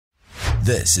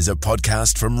This is a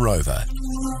podcast from Rover.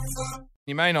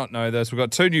 You may not know this. We've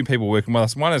got two new people working with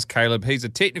us. One is Caleb. He's a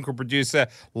technical producer,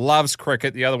 loves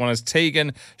cricket. The other one is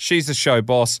Tegan. She's the show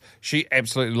boss. She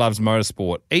absolutely loves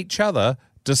motorsport. Each other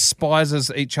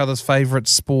despises each other's favourite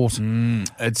sport.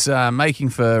 It's making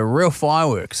for real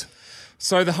fireworks.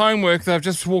 So the homework, they've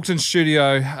just walked in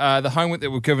studio, the homework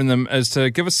that we've given them is to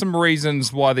give us some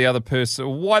reasons why the other person,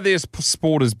 why their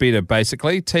sport is better,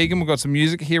 basically. Tegan, we've got some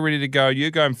music here ready to go. You're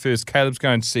going first. Caleb's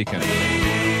going second.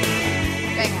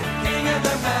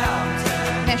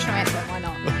 National anthem, why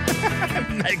not?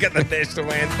 Make it the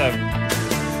national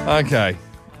anthem. Okay.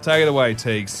 Take it away,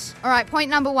 Teags. All right, point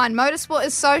number one. Motorsport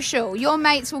is social. Your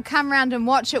mates will come round and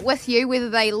watch it with you, whether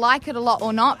they like it a lot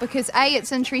or not, because A,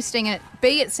 it's interesting, and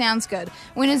B, it sounds good.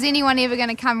 When is anyone ever going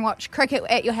to come watch cricket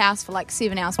at your house for like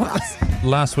 7 hours plus?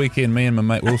 Last weekend, me and my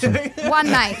mate Wilson. One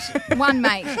mate.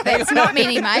 That's not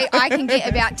many, mate. I can get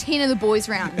about 10 of the boys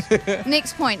round.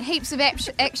 Next point. Heaps of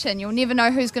action. You'll never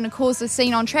know who's going to cause the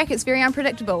scene on track. It's very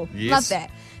unpredictable. Yes. Love that.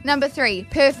 Number 3,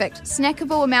 perfect.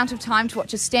 Snackable amount of time to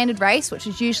watch a standard race, which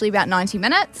is usually about 90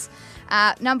 minutes.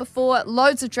 Number 4,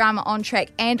 loads of drama on track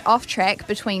and off track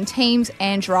between teams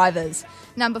and drivers.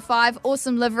 Number 5,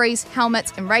 awesome liveries,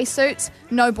 helmets and race suits.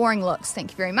 No boring looks.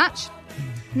 Thank you very much.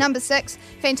 Number 6,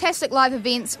 fantastic live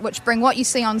events which bring what you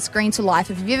see on screen to life.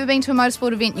 If you've ever been to a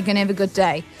motorsport event, you're going to have a good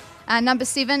day. Number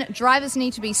 7, drivers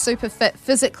need to be super fit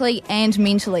physically and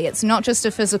mentally. It's not just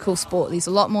a physical sport. There's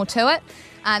a lot more to it.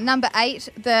 Number 8,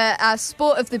 the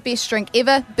sport of the best drink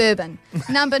ever, bourbon.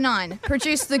 Number 9,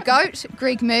 produce the GOAT,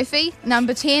 Greg Murphy.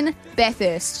 Number 10,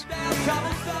 Bathurst.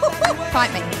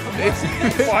 Fight me.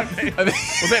 Fight me.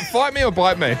 Was that fight me or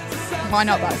bite me? Why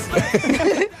not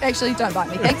both? Actually, don't bite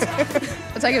me, thanks.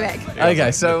 I'll take it back.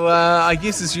 Okay, so I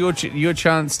guess it's your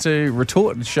chance to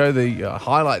retort and show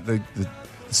highlight the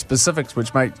specifics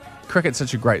which make cricket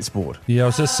such a great sport. Yeah, I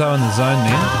was just so in the zone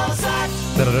then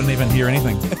that I didn't even hear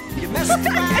anything.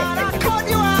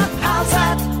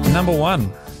 Number 1,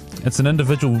 it's an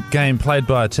individual game played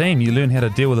by a team. You learn how to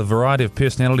deal with a variety of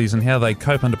personalities and how they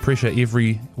cope under pressure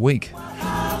every week.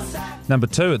 Number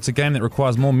 2, it's a game that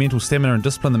requires more mental stamina and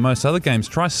discipline than most other games.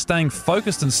 Try staying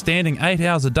focused and standing 8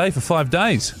 hours a day for 5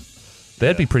 days.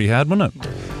 That'd be pretty hard, wouldn't it?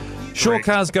 Sure,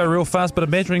 cars go real fast, but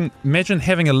imagine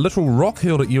having a literal rock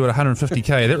hurled at you at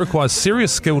 150k. That requires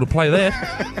serious skill to play that.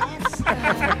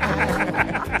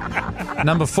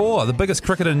 Number 4, the biggest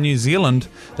cricketer in New Zealand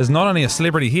is not only a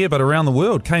celebrity here, but around the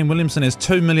world. Kane Williamson has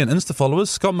 2 million Insta followers.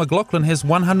 Scott McLaughlin has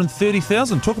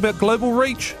 130,000. Talk about global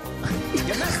reach.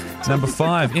 Number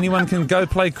 5, anyone can go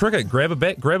play cricket. Grab a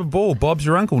bat, grab a ball. Bob's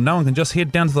your uncle. No one can just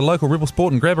head down to the local Rebel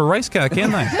Sport and grab a race car,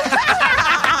 can they?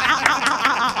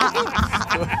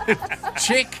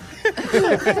 Check.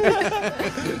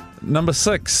 Number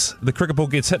 6, the cricket ball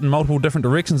gets hit in multiple different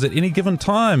directions at any given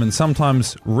time, and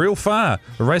sometimes real far.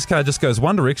 The race car just goes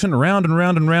one direction, round and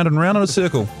round and round and round in a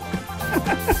circle.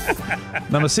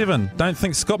 Number 7, don't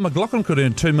think Scott McLaughlin could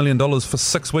earn $2 million for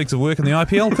 6 weeks of work in the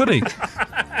IPL, could he?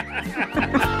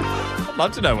 I'd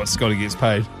love to know what Scotty gets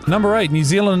paid. Number 8, New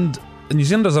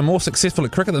Zealanders are more successful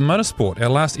at cricket than motorsport. Our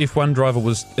last F1 driver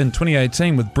was in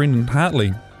 2018 with Brendan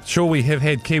Hartley. Sure, we have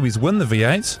had Kiwis win the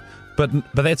V8s, but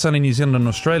that's only New Zealand and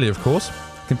Australia, of course.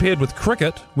 Compared with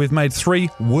cricket, we've made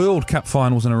 3 World Cup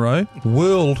finals in a row.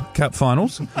 World Cup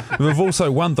finals. We've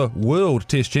also won the World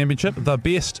Test Championship, the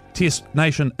best test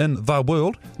nation in the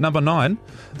world. Number 9,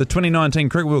 the 2019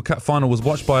 Cricket World Cup final was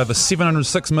watched by over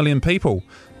 706 million people.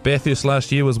 Bathurst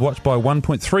last year was watched by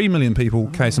 1.3 million people,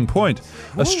 case in point.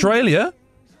 Ooh. Australia,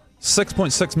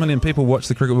 6.6 million people watched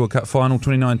the Cricket World Cup final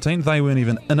 2019. They weren't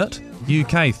even in it.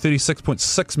 UK,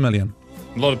 36.6 million.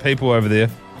 A lot of people over there.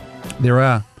 There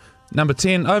are. Number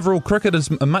 10, overall cricket is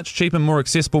a much cheaper, more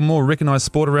accessible, more recognised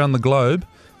sport around the globe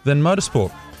than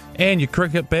motorsport. And your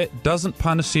cricket bat doesn't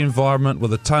punish the environment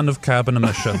with a ton of carbon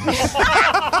emissions. You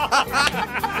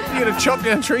gotta chop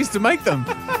down trees to make them.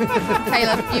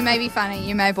 Caleb, you may be funny,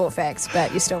 you may have bought facts,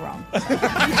 but you're still wrong.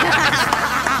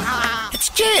 It's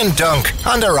Jay and Dunk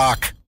on The Rock.